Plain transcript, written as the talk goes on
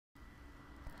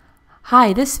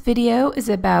Hi, this video is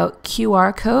about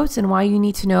QR codes and why you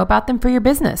need to know about them for your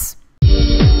business.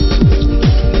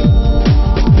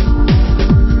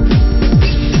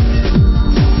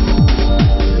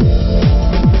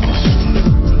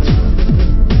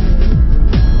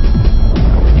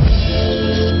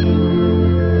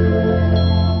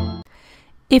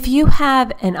 If you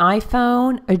have an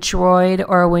iPhone, a Droid,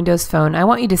 or a Windows phone, I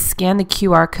want you to scan the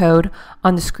QR code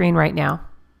on the screen right now.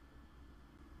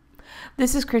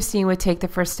 This is Christine with Take the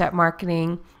First Step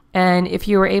Marketing, and if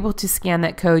you were able to scan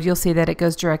that code, you'll see that it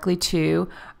goes directly to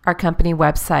our company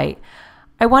website.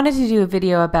 I wanted to do a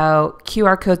video about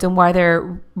QR codes and why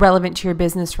they're relevant to your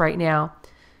business right now.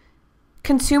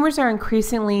 Consumers are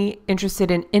increasingly interested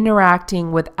in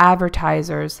interacting with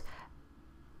advertisers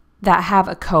that have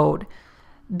a code.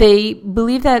 They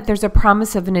believe that there's a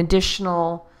promise of an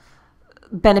additional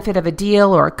benefit of a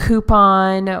deal or a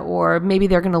coupon, or maybe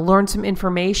they're going to learn some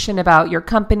information about your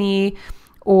company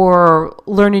or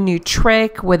learn a new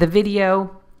trick with a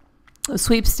video,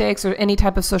 sweepstakes, or any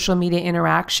type of social media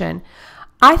interaction.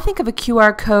 I think of a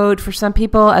QR code for some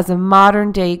people as a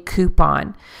modern day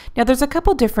coupon. Now, there's a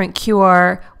couple different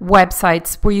QR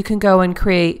websites where you can go and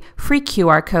create free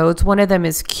QR codes. One of them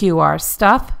is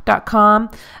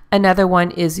qrstuff.com. Another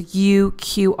one is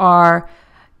uqr.me.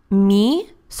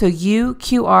 So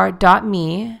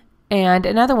uqr.me, and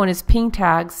another one is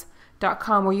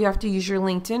pingtags.com, where you have to use your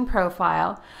LinkedIn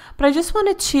profile. But I just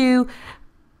wanted to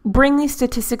bring these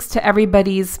statistics to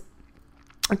everybody's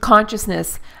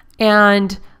consciousness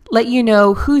and let you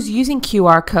know who's using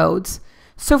QR codes.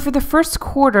 So for the first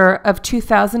quarter of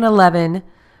 2011,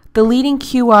 the leading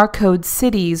QR code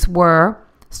cities were,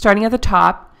 starting at the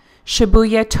top,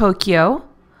 Shibuya, Tokyo.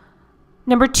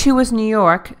 Number 2 was New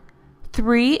York.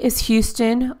 3 is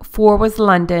Houston, 4 was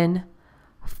London,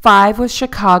 5 was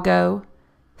Chicago,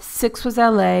 6 was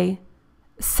LA,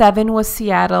 7 was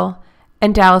Seattle,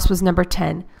 and Dallas was number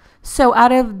 10. So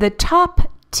out of the top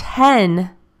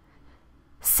 10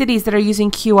 cities that are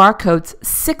using QR codes,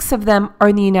 6 of them are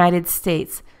in the United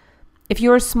States. If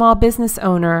you're a small business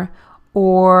owner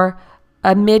or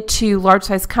a mid to large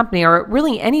size company, or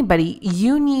really anybody,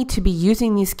 you need to be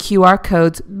using these QR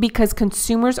codes because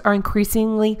consumers are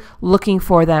increasingly looking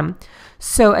for them.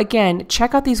 So again,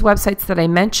 check out these websites that I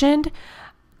mentioned,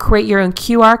 create your own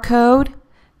QR code,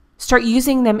 start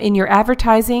using them in your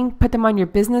advertising, put them on your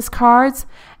business cards,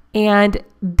 and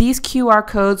these QR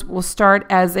codes will start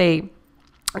as a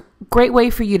great way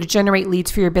for you to generate leads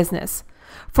for your business.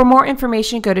 For more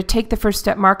information, go to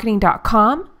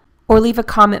takethefirststepmarketing.com or leave a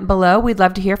comment below. We'd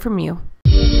love to hear from you.